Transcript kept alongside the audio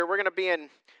we're going to be in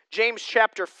James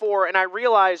chapter 4, and I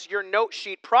realize your note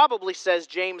sheet probably says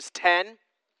James 10.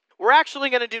 We're actually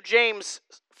going to do James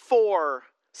 4,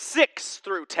 6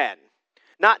 through 10.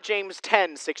 Not James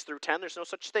 10, 6 through 10. There's no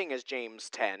such thing as James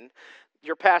 10.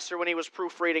 Your pastor, when he was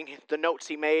proofreading the notes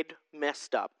he made,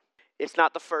 messed up. It's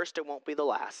not the first, it won't be the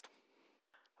last.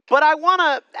 But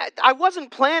I wasn't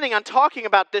planning on talking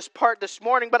about this part this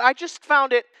morning, but I just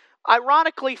found it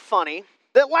ironically funny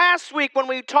that last week when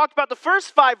we talked about the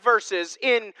first 5 verses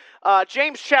in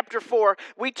James chapter 4,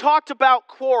 we talked about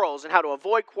quarrels and how to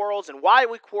avoid quarrels and why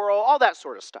we quarrel, all that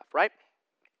sort of stuff, right?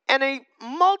 And a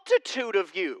multitude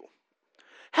of you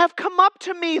have come up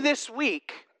to me this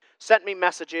week, sent me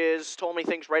messages, told me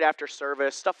things right after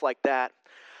service, stuff like that,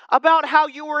 about how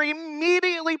you were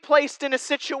immediately placed in a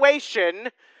situation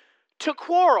to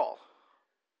quarrel.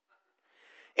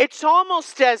 It's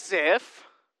almost as if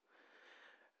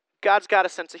God's got a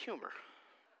sense of humor.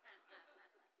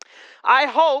 I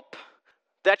hope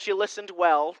that you listened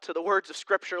well to the words of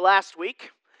Scripture last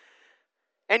week,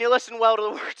 and you listened well to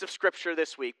the words of Scripture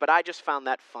this week, but I just found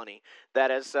that funny, that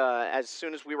as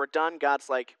soon as we were done, God's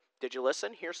like, did you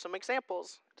listen? Here's some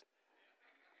examples.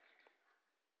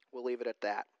 We'll leave it at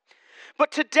that.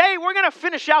 But today, we're going to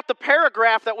finish out the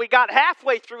paragraph that we got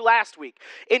halfway through last week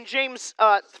in James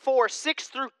 4, 6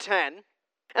 through 10.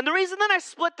 And the reason that I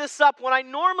split this up when I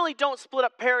normally don't split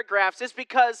up paragraphs is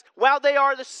because while they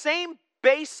are the same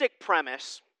basic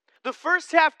premise, the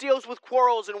first half deals with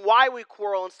quarrels and why we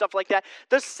quarrel and stuff like that.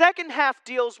 The second half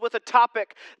deals with a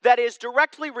topic that is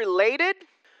directly related,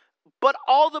 but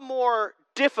all the more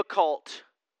difficult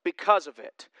because of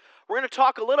it. We're going to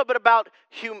talk a little bit about,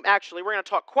 we're going to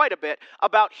talk quite a bit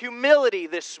about humility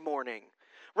this morning.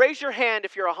 Raise your hand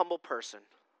if you're a humble person.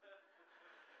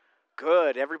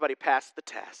 Good, everybody passed the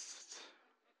test.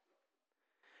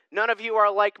 None of you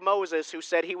are like Moses, who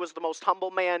said he was the most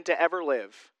humble man to ever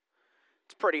live.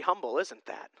 It's pretty humble, isn't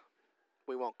that?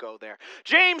 We won't go there.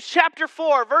 James chapter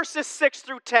 4, verses 6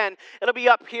 through 10. It'll be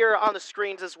up here on the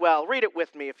screens as well. Read it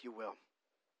with me if you will.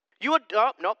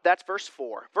 That's verse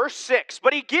 4. Verse 6,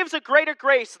 but he gives a greater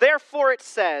grace. Therefore it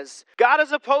says, God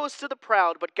is opposed to the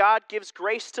proud, but God gives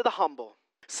grace to the humble.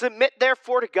 Submit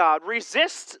therefore to God.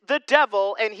 Resist the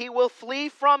devil, and he will flee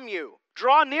from you.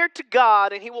 Draw near to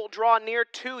God, and he will draw near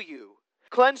to you.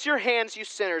 Cleanse your hands, you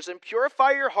sinners, and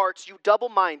purify your hearts, you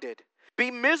double-minded.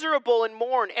 Be miserable and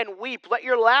mourn and weep. Let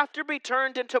your laughter be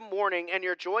turned into mourning and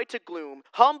your joy to gloom.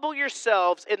 Humble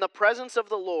yourselves in the presence of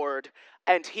the Lord,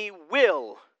 and he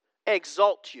will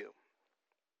exalt you.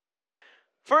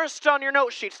 First on your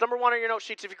note sheets, number 1 on your note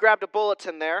sheets, if you grabbed a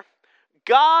bulletin there,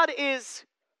 God is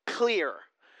clear.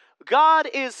 God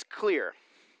is clear.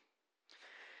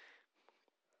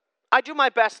 I do my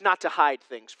best not to hide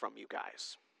things from you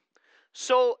guys.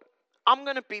 So I'm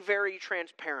going to be very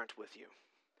transparent with you.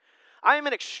 I am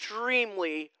an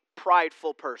extremely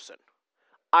prideful person.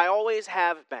 I always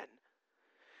have been.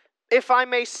 If I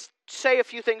may say a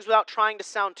few things without trying to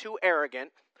sound too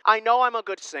arrogant, I know I'm a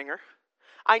good singer.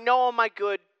 I know I'm a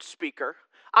good speaker.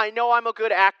 I know I'm a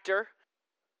good actor.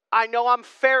 I know I'm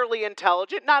fairly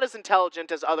intelligent, not as intelligent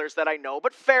as others that I know,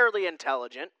 but fairly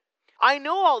intelligent. I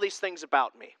know all these things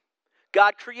about me.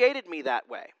 God created me that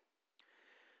way.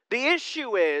 The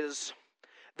issue is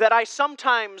that I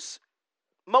sometimes,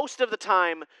 most of the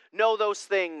time, know those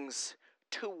things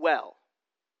too well.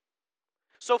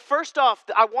 So first off,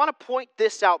 I want to point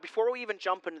this out before we even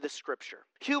jump into the scripture.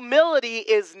 Humility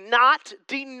is not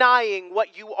denying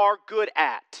what you are good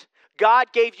at. God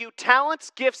gave you talents,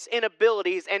 gifts, and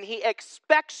abilities, and he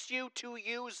expects you to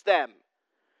use them.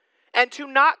 And to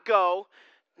not go,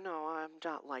 no, I'm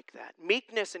not like that.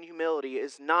 Meekness and humility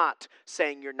is not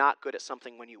saying you're not good at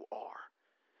something when you are.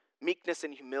 Meekness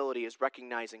and humility is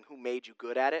recognizing who made you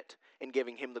good at it and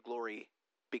giving him the glory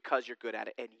because you're good at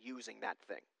it and using that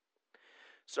thing.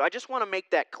 So I just want to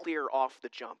make that clear off the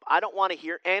jump. I don't want to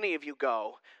hear any of you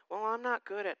go, well, I'm not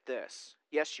good at this.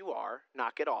 Yes, you are.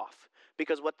 Knock it off.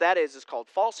 Because what that is called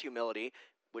false humility,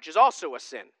 which is also a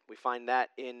sin. We find that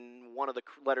in one of the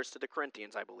letters to the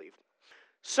Corinthians, I believe.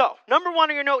 So, number 1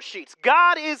 on your note sheets.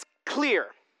 God is clear.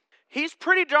 He's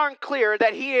pretty darn clear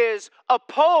that he is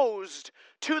opposed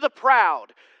to the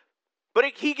proud. But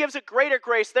he gives a greater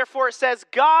grace. Therefore it says,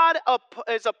 God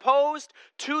is opposed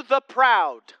to the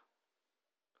proud.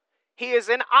 He is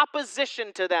in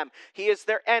opposition to them. He is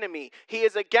their enemy. He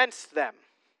is against them.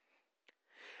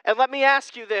 And let me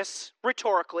ask you this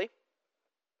rhetorically.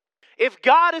 If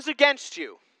God is against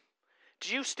you,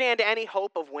 do you stand any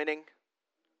hope of winning?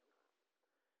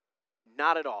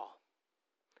 Not at all.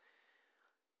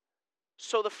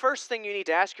 So the first thing you need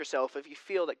to ask yourself if you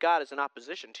feel that God is in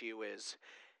opposition to you is,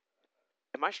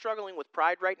 Am I struggling with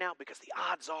pride right now? Because the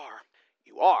odds are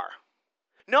you are.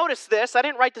 Notice this. I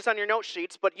didn't write this on your note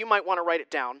sheets, but you might want to write it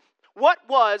down. What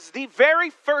was the very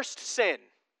first sin?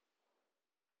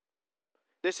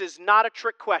 This is not a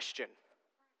trick question.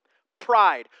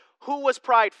 Pride. Who was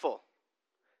prideful?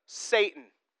 Satan.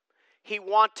 He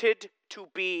wanted to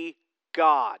be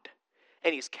God,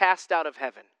 and he's cast out of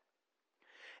heaven.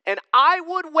 And I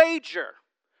would wager,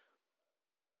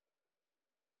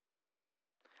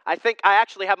 I think I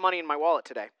actually have money in my wallet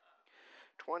today.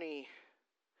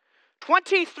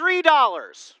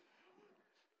 $23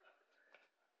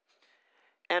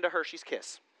 and a Hershey's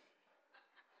Kiss.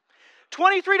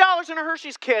 $23 and a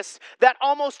Hershey's Kiss, that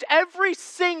almost every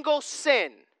single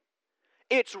sin,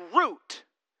 its root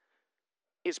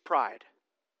is pride.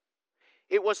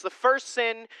 It was the first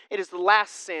sin, it is the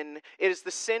last sin, it is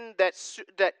the sin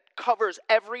that covers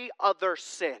every other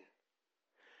sin.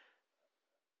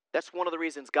 That's one of the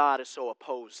reasons God is so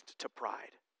opposed to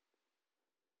pride.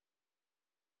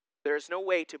 There is no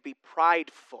way to be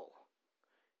prideful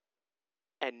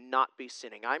and not be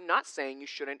sinning. I'm not saying you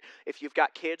shouldn't, if you've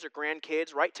got kids or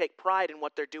grandkids, right, take pride in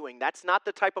what they're doing. That's not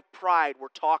the type of pride we're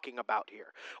talking about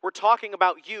here. We're talking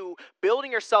about you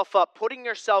building yourself up, putting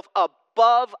yourself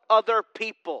above other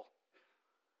people.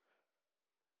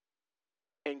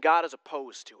 And God is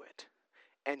opposed to it.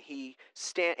 And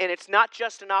and it's not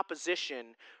just an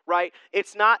opposition, right?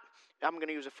 It's not, I'm going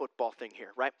to use a football thing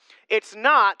here, right? It's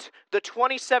not the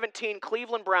 2017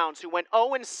 Cleveland Browns who went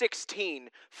 0-16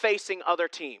 facing other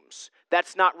teams.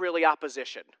 That's not really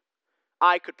opposition.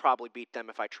 I could probably beat them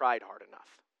if I tried hard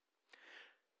enough.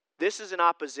 This is an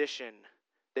opposition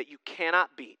that you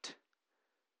cannot beat,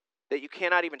 that you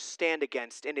cannot even stand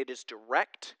against, and it is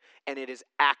direct and it is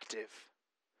active.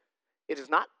 It is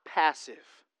not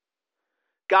passive.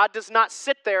 God does not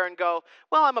sit there and go,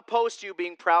 well, I'm opposed to you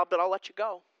being proud, but I'll let you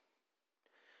go.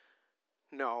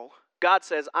 No. God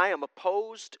says, I am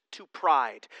opposed to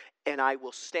pride, and I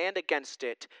will stand against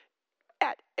it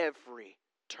at every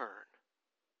turn.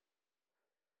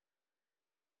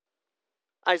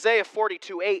 Isaiah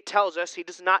 42:8 tells us he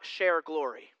does not share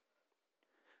glory.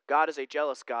 God is a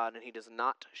jealous God, and he does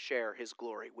not share his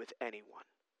glory with anyone.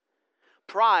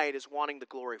 Pride is wanting the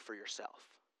glory for yourself.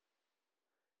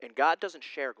 And God doesn't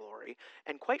share glory.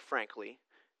 And quite frankly,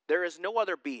 there is no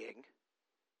other being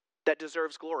that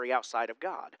deserves glory outside of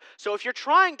God. So if you're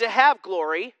trying to have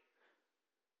glory,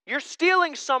 you're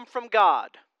stealing some from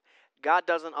God. God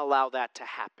doesn't allow that to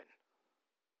happen.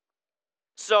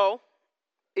 So,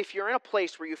 if you're in a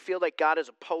place where you feel like God is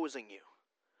opposing you,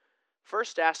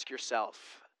 first ask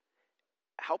yourself,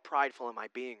 how prideful am I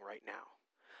being right now?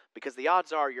 Because the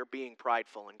odds are you're being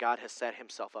prideful and God has set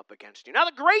himself up against you. Now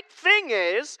the great thing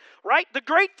is, right? The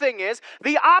great thing is,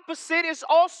 the opposite is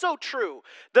also true.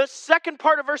 The second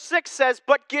part of verse 6 says,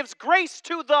 but gives grace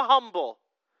to the humble.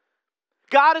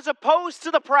 God is opposed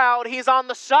to the proud. He's on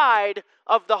the side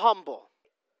of the humble.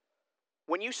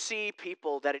 When you see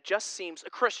people that it just seems,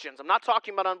 Christians, I'm not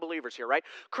talking about unbelievers here, right?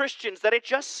 Christians, that it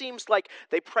just seems like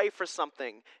they pray for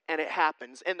something and it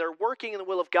happens and they're working in the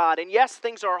will of God. And yes,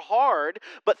 things are hard,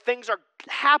 but things are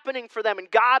happening for them and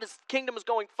God's kingdom is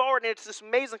going forward and it's this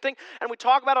amazing thing. And we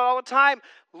talk about it all the time.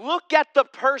 Look at the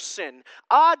person.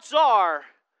 Odds are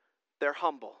they're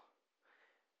humble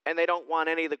and they don't want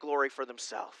any of the glory for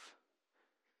themselves.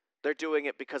 They're doing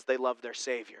it because they love their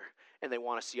Savior and they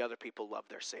want to see other people love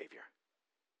their Savior.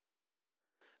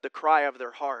 The cry of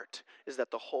their heart is that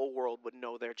the whole world would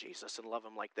know their Jesus and love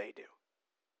him like they do.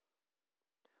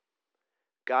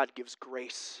 God gives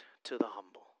grace to the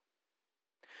humble.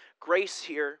 Grace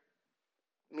here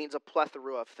means a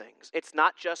plethora of things. It's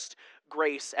not just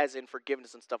grace as in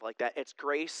forgiveness and stuff like that. It's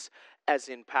grace as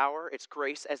in power. It's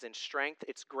grace as in strength.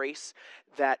 It's grace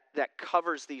that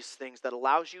covers these things, that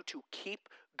allows you to keep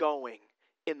going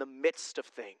in the midst of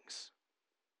things.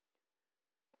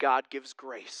 God gives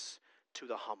grace to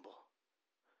the humble.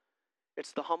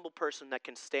 It's the humble person that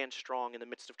can stand strong in the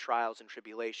midst of trials and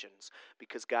tribulations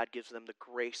because God gives them the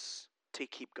grace to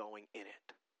keep going in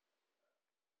it.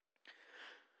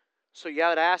 So you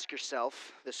got to ask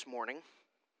yourself this morning,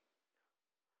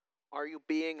 are you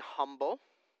being humble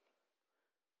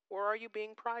or are you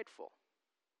being prideful?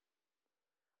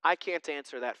 I can't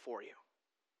answer that for you.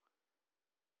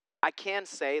 I can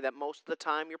say that most of the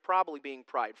time you're probably being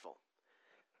prideful.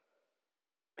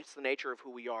 It's the nature of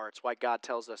who we are. It's why God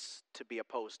tells us to be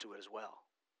opposed to it as well,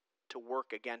 to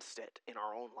work against it in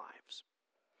our own lives.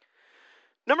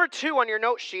 Number 2 on your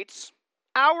note sheets,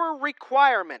 our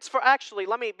requirements.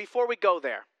 Before we go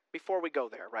there,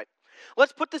 right?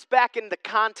 Let's put this back in the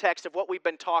context of what we've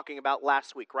been talking about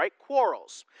last week, right?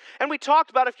 Quarrels. And we talked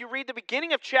about, if you read the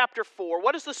beginning of chapter 4,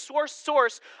 what is the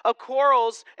source of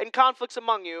quarrels and conflicts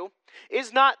among you?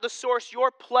 Is not the source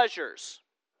your pleasures,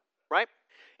 right?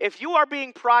 If you are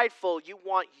being prideful, you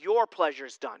want your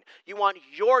pleasures done. You want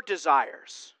your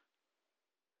desires.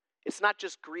 It's not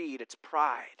just greed, it's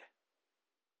pride.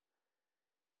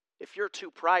 If you're too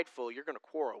prideful, you're going to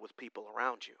quarrel with people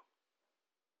around you.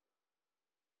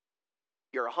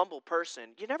 You're a humble person.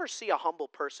 You never see a humble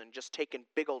person just taking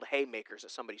big old haymakers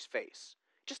at somebody's face.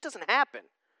 It just doesn't happen.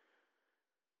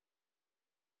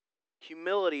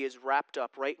 Humility is wrapped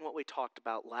up right in what we talked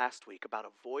about last week, about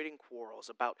avoiding quarrels,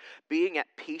 about being at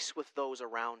peace with those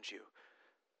around you.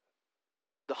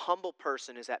 The humble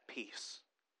person is at peace.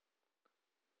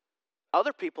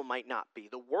 Other people might not be.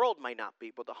 The world might not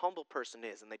be, but the humble person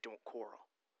is, and they don't quarrel.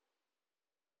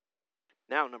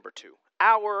 Now, number 2,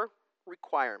 our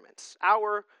requirements.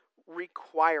 Our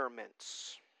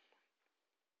requirements.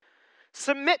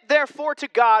 Submit therefore to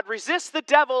God, resist the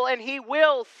devil, and he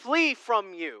will flee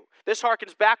from you. This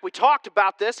harkens back, we talked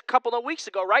about this a couple of weeks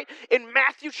ago, right? In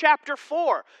Matthew chapter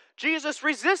 4, Jesus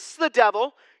resists the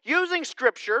devil using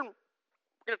scripture.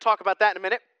 We're going to talk about that in a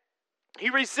minute. He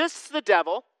resists the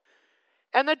devil,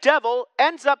 and the devil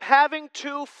ends up having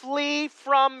to flee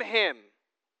from him.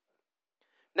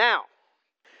 Now,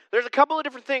 there's a couple of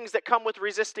different things that come with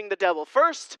resisting the devil.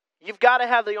 First, you've got to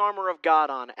have the armor of God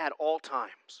on at all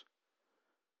times.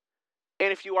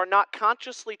 And if you are not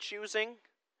consciously choosing,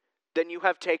 then you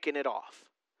have taken it off.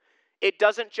 It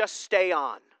doesn't just stay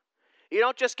on. You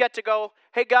don't just get to go,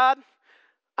 hey God,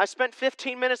 I spent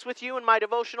 15 minutes with you in my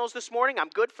devotionals this morning. I'm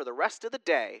good for the rest of the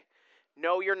day.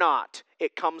 No, you're not.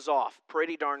 It comes off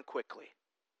pretty darn quickly.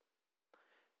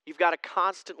 You've got to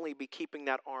constantly be keeping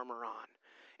that armor on.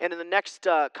 And in the next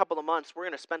couple of months, we're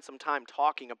going to spend some time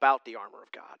talking about the armor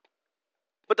of God.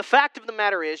 But the fact of the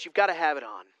matter is, you've got to have it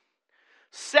on.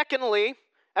 Secondly,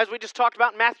 as we just talked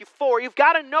about in Matthew 4, you've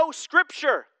got to know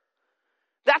Scripture.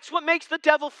 That's what makes the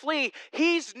devil flee.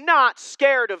 He's not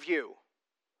scared of you.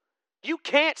 You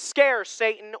can't scare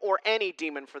Satan or any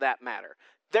demon for that matter.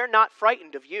 They're not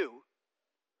frightened of you.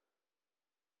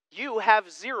 You have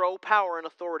zero power and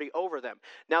authority over them.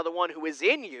 Now, the one who is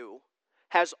in you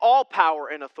has all power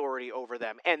and authority over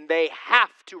them, and they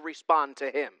have to respond to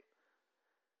him.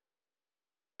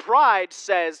 Pride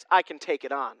says, I can take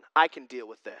it on. I can deal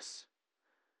with this.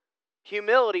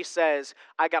 Humility says,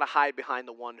 I got to hide behind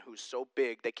the one who's so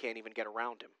big they can't even get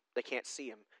around him. They can't see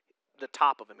him. The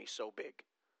top of him, he's so big.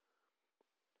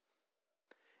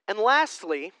 And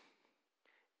lastly,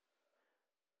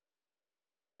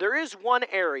 there is one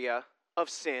area of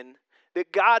sin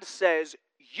that God says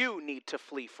you need to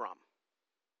flee from.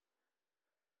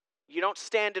 You don't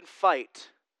stand and fight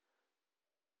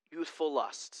youthful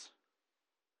lusts.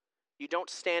 You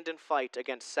don't stand and fight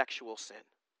against sexual sin.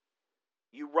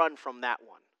 You run from that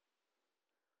one.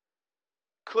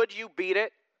 Could you beat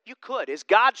it? You could. Is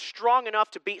God strong enough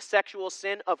to beat sexual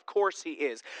sin? Of course he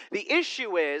is. The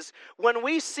issue is, when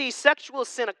we see sexual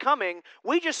sin coming,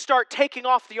 we just start taking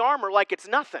off the armor like it's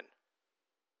nothing.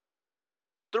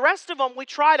 The rest of them, we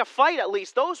try to fight at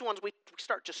least. Those ones, we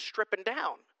start just stripping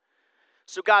down.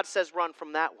 So God says, run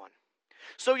from that one.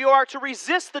 So you are to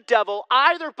resist the devil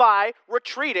either by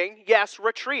retreating, yes,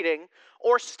 retreating,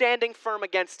 or standing firm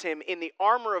against him in the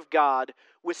armor of God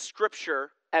with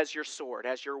Scripture as your sword,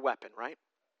 as your weapon, right?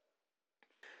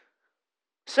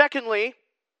 Secondly,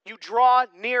 you draw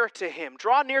near to him.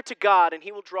 Draw near to God, and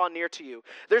he will draw near to you.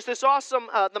 There's this awesome,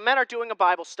 the men are doing a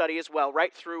Bible study as well,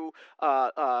 right through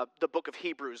the book of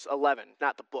Hebrews 11.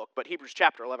 Not the book, but Hebrews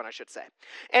chapter 11, I should say.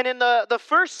 And in the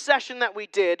first session that we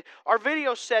did, our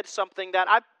video said something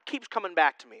that keeps coming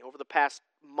back to me over the past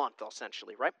month,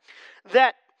 essentially, right?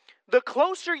 That the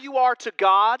closer you are to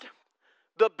God,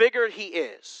 the bigger he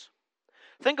is.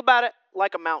 Think about it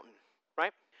like a mountain,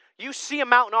 right? You see a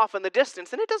mountain off in the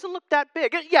distance, and it doesn't look that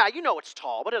big. Yeah, you know it's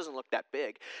tall, but it doesn't look that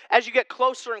big. As you get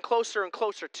closer and closer and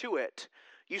closer to it,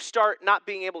 you start not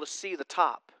being able to see the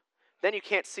top. Then you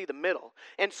can't see the middle.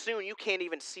 And soon you can't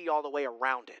even see all the way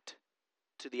around it,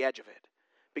 to the edge of it,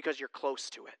 because you're close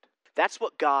to it. That's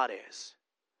what God is.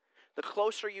 The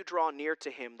closer you draw near to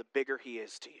him, the bigger he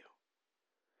is to you.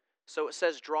 So it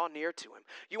says, draw near to him.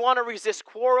 You want to resist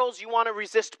quarrels? You want to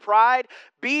resist pride?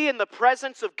 Be in the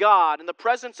presence of God, in the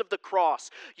presence of the cross.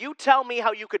 You tell me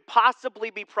how you could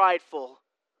possibly be prideful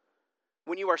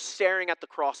when you are staring at the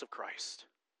cross of Christ.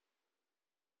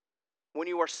 When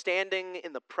you are standing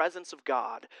in the presence of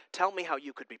God, tell me how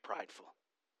you could be prideful.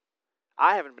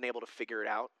 I haven't been able to figure it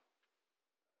out.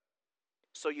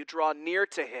 So you draw near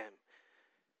to him.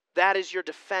 That is your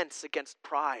defense against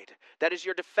pride. That is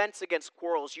your defense against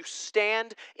quarrels. You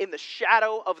stand in the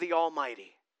shadow of the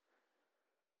Almighty.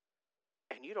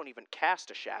 And you don't even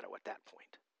cast a shadow at that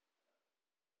point.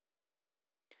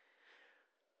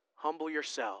 Humble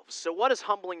yourselves. So what does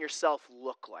humbling yourself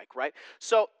look like, right?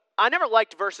 So I never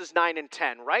liked verses 9 and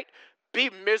 10, right? Be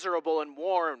miserable and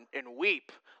mourn and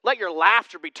weep. Let your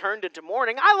laughter be turned into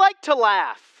mourning. I like to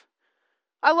laugh.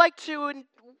 I like to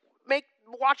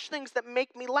watch things that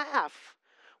make me laugh.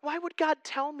 Why would God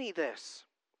tell me this?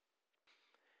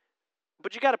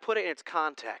 But you got to put it in its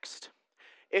context.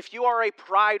 If you are a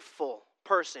prideful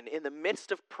person in the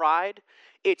midst of pride,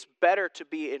 it's better to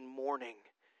be in mourning.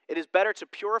 It is better to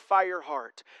purify your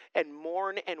heart and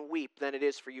mourn and weep than it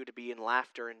is for you to be in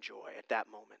laughter and joy at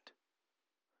that moment.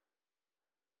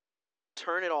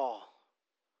 Turn it all.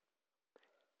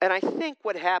 And I think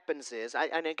what happens is,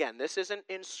 and again, this isn't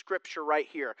in Scripture right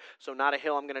here, so not a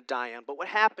hill I'm going to die on, but what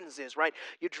happens is, right,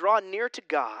 you draw near to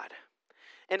God,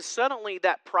 and suddenly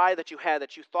that pride that you had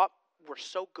that you thought were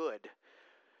so good,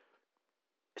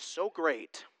 so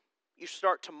great, you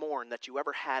start to mourn that you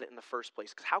ever had it in the first place.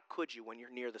 Because how could you when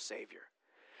you're near the Savior?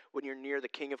 When you're near the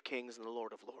King of Kings and the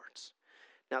Lord of Lords?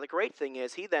 Now the great thing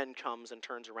is, he then comes and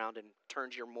turns around and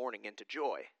turns your mourning into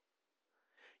joy.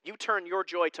 You turn your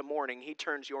joy to mourning, he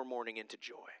turns your mourning into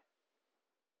joy.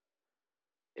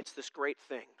 It's this great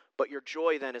thing. But your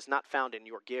joy then is not found in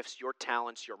your gifts, your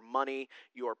talents, your money,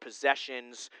 your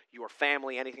possessions, your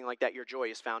family, anything like that. Your joy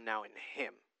is found now in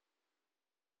him.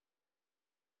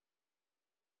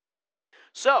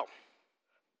 So,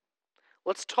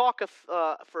 let's talk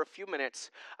for a few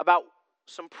minutes about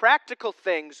some practical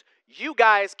things you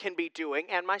guys can be doing,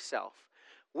 and myself,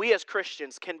 we as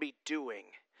Christians can be doing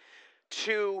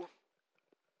to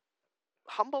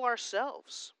humble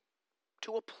ourselves,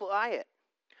 to apply it.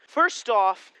 First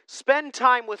off, spend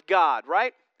time with God,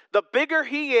 right? The bigger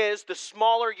he is, the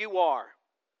smaller you are.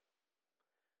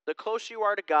 The closer you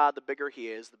are to God, the bigger he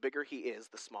is. The bigger he is,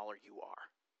 the smaller you are.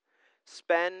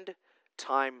 Spend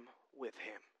time with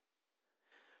him.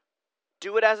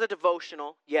 Do it as a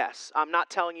devotional. Yes, I'm not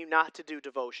telling you not to do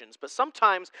devotions, but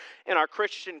sometimes in our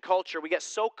Christian culture, we get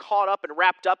so caught up and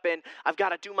wrapped up in, I've got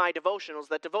to do my devotionals,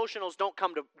 that devotionals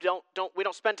we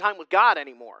don't spend time with God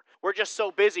anymore. We're just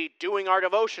so busy doing our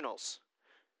devotionals.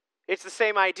 It's the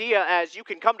same idea as you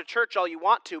can come to church all you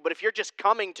want to, but if you're just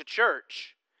coming to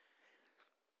church,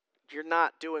 you're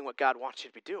not doing what God wants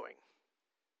you to be doing.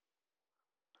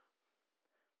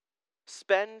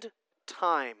 Spend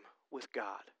time with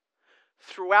God.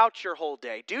 Throughout your whole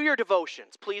day. Do your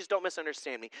devotions. Please don't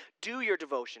misunderstand me. Do your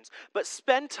devotions. But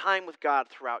spend time with God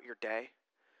throughout your day.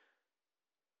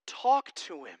 Talk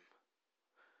to him.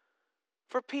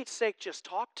 For Pete's sake, just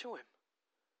talk to him.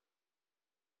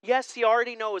 Yes, he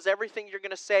already knows everything you're going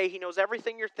to say. He knows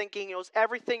everything you're thinking. He knows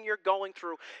everything you're going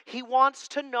through. He wants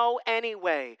to know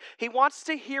anyway. He wants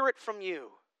to hear it from you.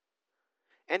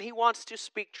 And he wants to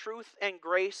speak truth and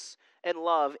grace and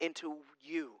love into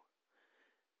you.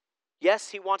 Yes,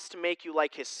 he wants to make you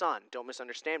like his son. Don't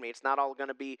misunderstand me. It's not all going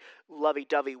to be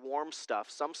lovey-dovey, warm stuff.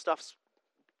 Some stuff's,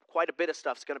 quite a bit of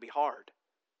stuff's going to be hard.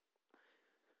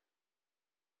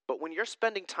 But when you're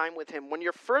spending time with him, when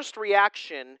your first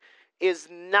reaction is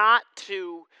not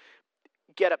to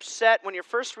get upset, when your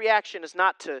first reaction is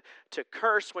not to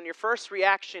curse, when your first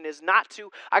reaction is not to,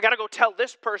 I got to go tell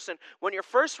this person, when your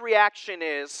first reaction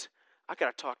is, I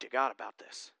got to talk to God about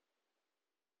this.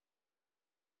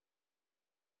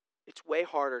 It's way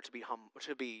harder to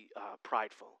be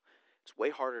prideful. It's way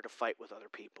harder to fight with other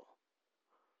people.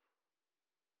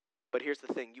 But here's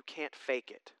the thing, you can't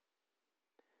fake it.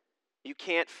 You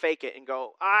can't fake it and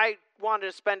go, I wanted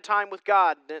to spend time with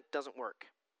God. It doesn't work.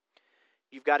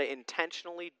 You've got to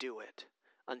intentionally do it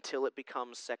until it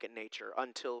becomes second nature,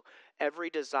 until every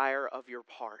desire of your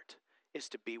heart is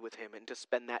to be with him and to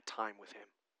spend that time with him.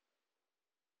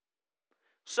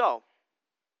 So,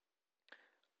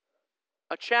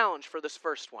 a challenge for this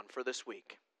first one, for this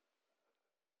week.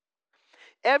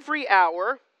 Every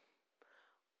hour,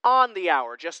 on the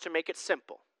hour, just to make it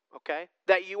simple, okay,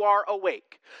 that you are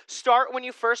awake. Start when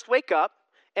you first wake up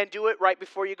and do it right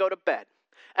before you go to bed.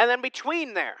 And then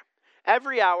between there,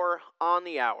 every hour, on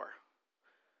the hour,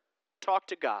 talk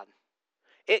to God.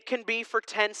 It can be for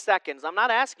 10 seconds. I'm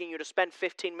not asking you to spend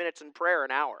 15 minutes in prayer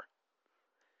an hour.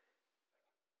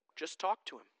 Just talk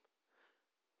to him.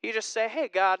 You just say, hey,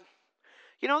 God,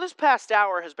 you know, this past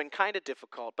hour has been kind of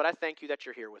difficult, but I thank you that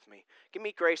you're here with me. Give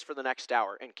me grace for the next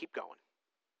hour and keep going.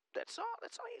 That's all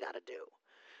you got to do.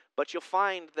 But you'll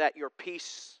find that your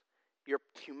peace, your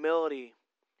humility,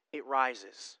 it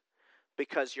rises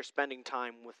because you're spending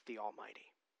time with the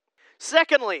Almighty.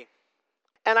 Secondly,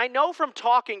 And I know from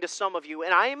talking to some of you,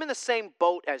 and I am in the same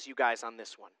boat as you guys on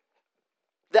this one,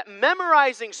 that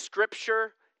memorizing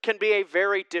Scripture can be a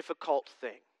very difficult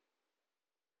thing.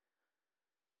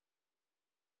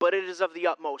 But it is of the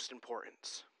utmost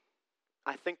importance.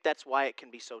 I think that's why it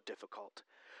can be so difficult,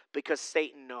 because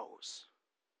Satan knows.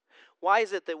 Why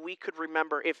is it that we could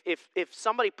remember, if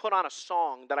somebody put on a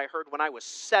song that I heard when I was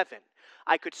 7,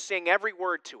 I could sing every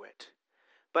word to it,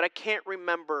 but I can't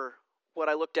remember what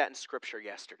I looked at in Scripture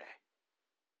yesterday?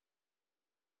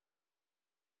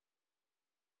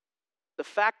 The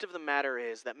fact of the matter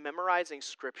is that memorizing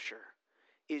Scripture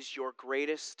is your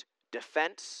greatest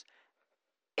defense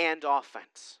and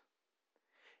offense.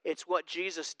 It's what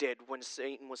Jesus did when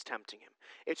Satan was tempting him.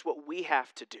 It's what we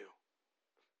have to do.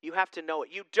 You have to know it.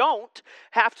 You don't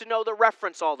have to know the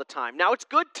reference all the time. Now, it's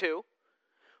good to,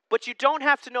 but you don't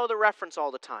have to know the reference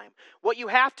all the time. What you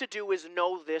have to do is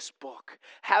know this book.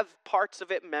 Have parts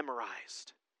of it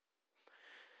memorized.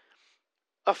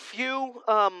 A few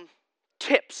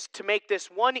tips to make this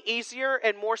one easier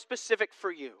and more specific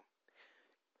for you.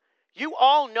 You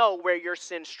all know where your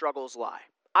sin struggles lie.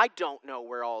 I don't know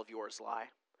where all of yours lie.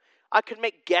 I could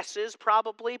make guesses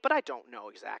probably, but I don't know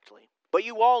exactly. But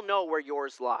you all know where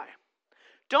yours lie.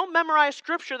 Don't memorize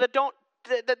Scripture that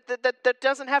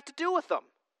doesn't have to do with them.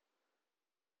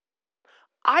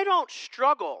 I don't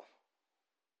struggle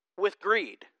with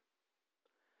greed.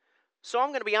 So I'm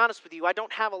going to be honest with you, I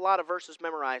don't have a lot of verses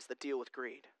memorized that deal with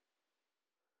greed.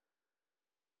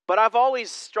 But I've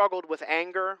always struggled with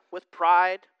anger, with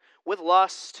pride, with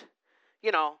lust,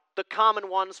 the common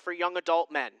ones for young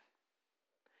adult men.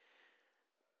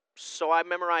 So I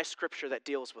memorize Scripture that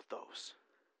deals with those.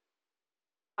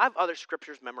 I have other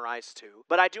Scriptures memorized too,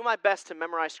 but I do my best to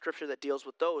memorize Scripture that deals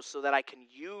with those so that I can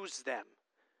use them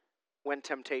when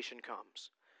temptation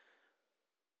comes.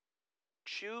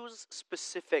 Choose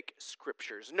specific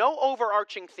Scriptures. No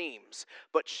overarching themes,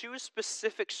 but choose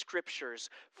specific Scriptures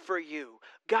for you.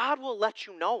 God will let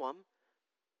you know them.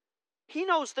 He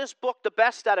knows this book the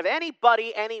best out of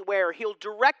anybody, anywhere. He'll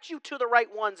direct you to the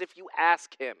right ones if you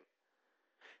ask Him.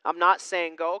 I'm not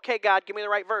saying go, okay, God, give me the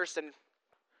right verse, and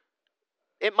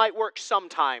it might work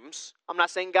sometimes. I'm not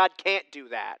saying God can't do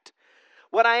that.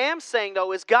 What I am saying,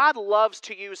 though, is God loves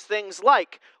to use things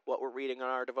like what we're reading in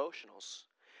our devotionals.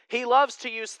 He loves to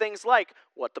use things like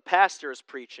what the pastor is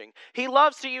preaching. He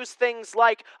loves to use things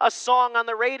like a song on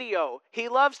the radio. He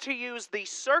loves to use the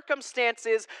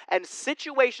circumstances and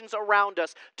situations around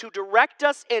us to direct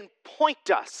us and point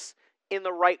us in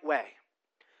the right way.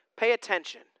 Pay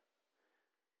attention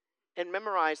and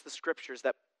memorize the Scriptures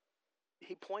that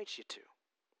He points you to.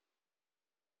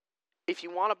 If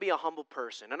you want to be a humble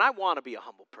person, and I want to be a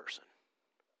humble person.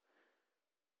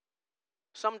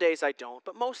 Some days I don't,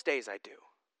 but most days I do.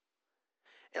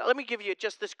 And let me give you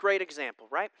just this great example,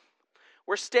 right?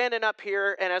 We're standing up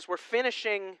here, and as we're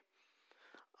finishing,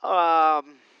 I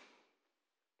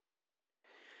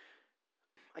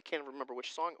can't remember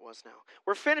which song it was now.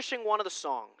 We're finishing one of the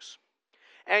songs,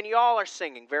 and y'all are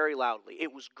singing very loudly.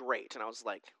 It was great, and I was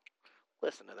like,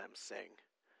 listen to them sing.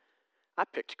 I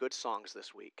picked good songs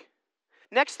this week.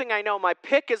 Next thing I know, my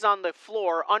pick is on the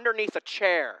floor underneath a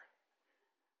chair.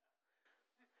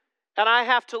 And I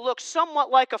have to look somewhat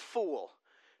like a fool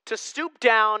to stoop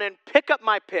down and pick up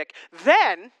my pick.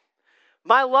 Then,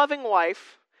 my loving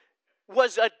wife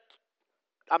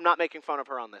I'm not making fun of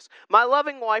her on this. My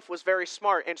loving wife was very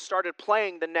smart and started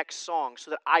playing the next song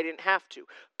so that I didn't have to.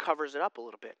 Covers it up a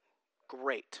little bit.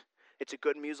 Great. It's a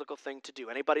good musical thing to do.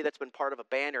 Anybody that's been part of a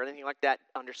band or anything like that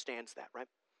understands that, right?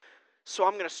 So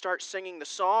I'm going to start singing the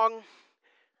song,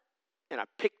 and I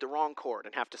pick the wrong chord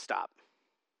and have to stop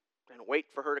and wait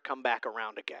for her to come back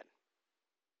around again.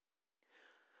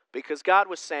 Because God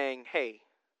was saying, hey,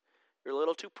 you're a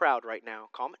little too proud right now.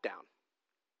 Calm it down.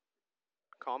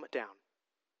 Calm it down.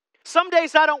 Some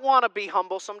days I don't want to be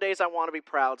humble. Some days I want to be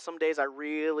proud. Some days I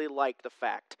really like the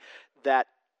fact that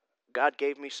God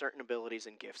gave me certain abilities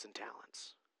and gifts and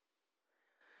talents.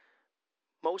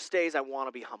 Most days I want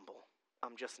to be humble.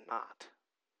 I'm just not.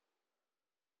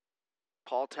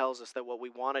 Paul tells us that what we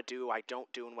want to do, I don't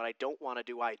do, and what I don't want to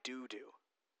do, I do.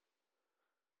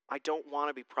 I don't want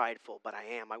to be prideful, but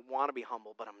I am. I want to be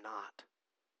humble, but I'm not.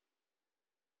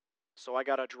 So I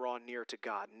got to draw near to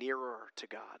God, nearer to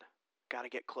God. Got to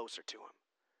get closer to Him.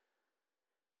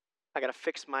 I got to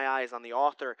fix my eyes on the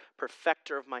author,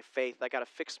 perfecter of my faith. I got to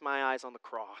fix my eyes on the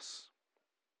cross.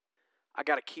 I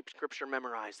got to keep Scripture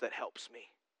memorized. That helps me.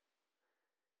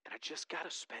 And I just got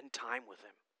to spend time with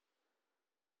Him.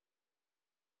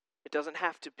 It doesn't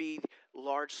have to be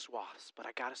large swaths, but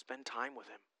I got to spend time with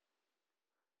Him.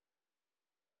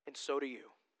 And so do you.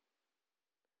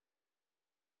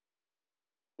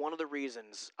 One of the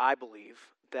reasons I believe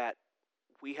that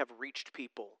we have reached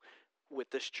people with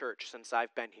this church since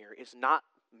I've been here is not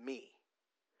me.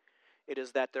 It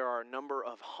is that there are a number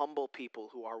of humble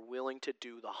people who are willing to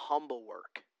do the humble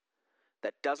work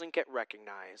that doesn't get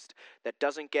recognized, that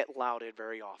doesn't get lauded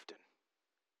very often.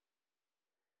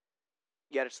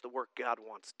 Yet it's the work God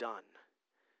wants done.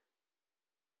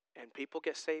 And people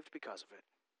get saved because of it.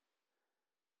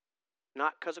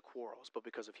 Not because of quarrels, but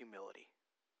because of humility.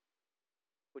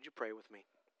 Would you pray with me?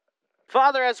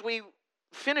 Father, as we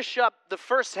finish up the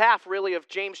first half, really, of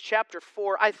James chapter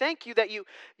 4, I thank you that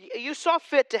you saw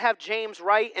fit to have James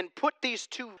write and put these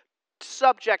two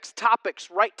subjects, topics,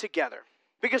 right together.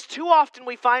 Because too often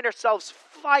we find ourselves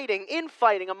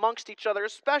infighting amongst each other,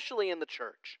 especially in the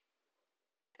church.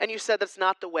 And you said that's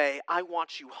not the way. I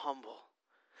want you humble.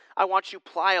 I want you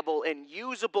pliable and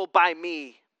usable by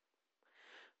me.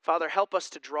 Father, help us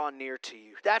to draw near to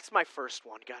you. That's my first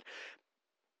one, God.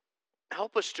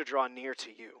 Help us to draw near to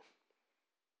you.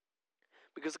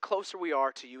 Because the closer we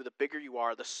are to you, the bigger you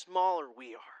are, the smaller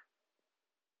we are.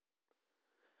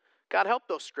 God, help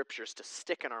those scriptures to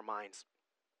stick in our minds.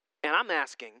 And I'm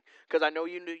asking, because I know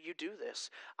you do this,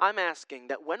 I'm asking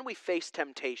that when we face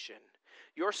temptation,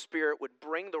 your Spirit would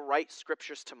bring the right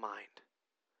scriptures to mind,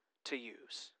 to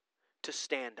use, to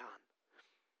stand on.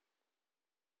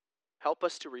 Help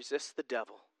us to resist the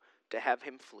devil, to have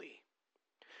him flee.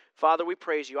 Father, we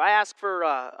praise you. I ask for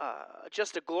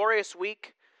just a glorious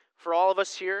week for all of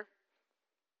us here.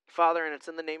 Father, and it's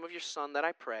in the name of your Son that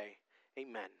I pray.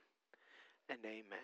 Amen and amen.